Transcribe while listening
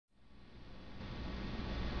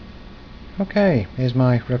Okay, here's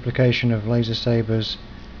my replication of Lasersaber's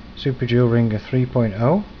Super Dual Ringer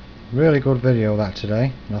 3.0. Really good video that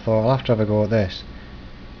today, and I thought I'll have to have a go at this.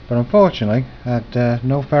 But unfortunately, I had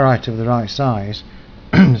no ferrite of the right size,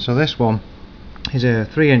 so this one is a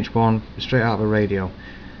 3-inch one straight out of a radio.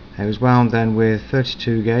 It was wound then with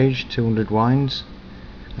 32 gauge, 200 winds,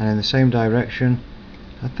 and in the same direction.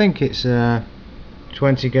 I think it's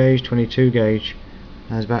 20 gauge, 22 gauge,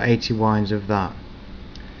 and there's about 80 winds of that.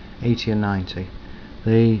 80 and 90.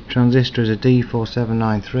 The transistor is a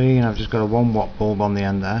D4793 and I've just got a 1 watt bulb on the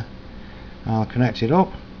end there. I'll connect it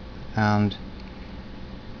up and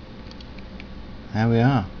there we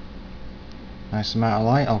are. Nice amount of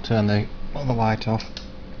light. I'll turn the other light off.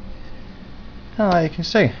 You can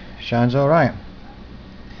see, shines alright.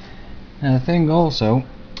 Now the thing also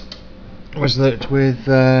was that with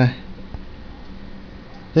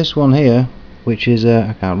this one here, which is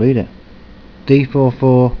I can't read it,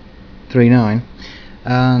 D4439,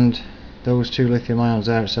 and those two lithium ions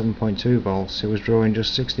there at 7.2 volts, it was drawing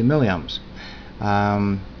just 60 milliamps.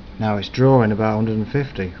 Now it's drawing about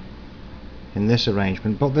 150 in this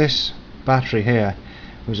arrangement, but this battery here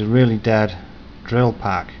was a really dead drill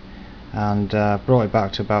pack, and brought it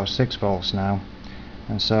back to about 6 volts now,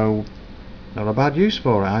 and so not a bad use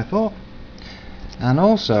for it, I thought. And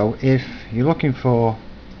also, if you're looking for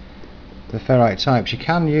the ferrite types, you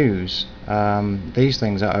can use these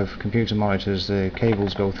things out of computer monitors. The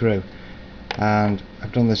cables go through, and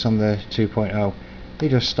I've done this on the 2.0. You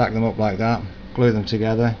just stack them up like that, glue them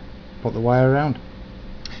together, put the wire around.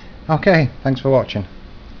 Okay, thanks for watching.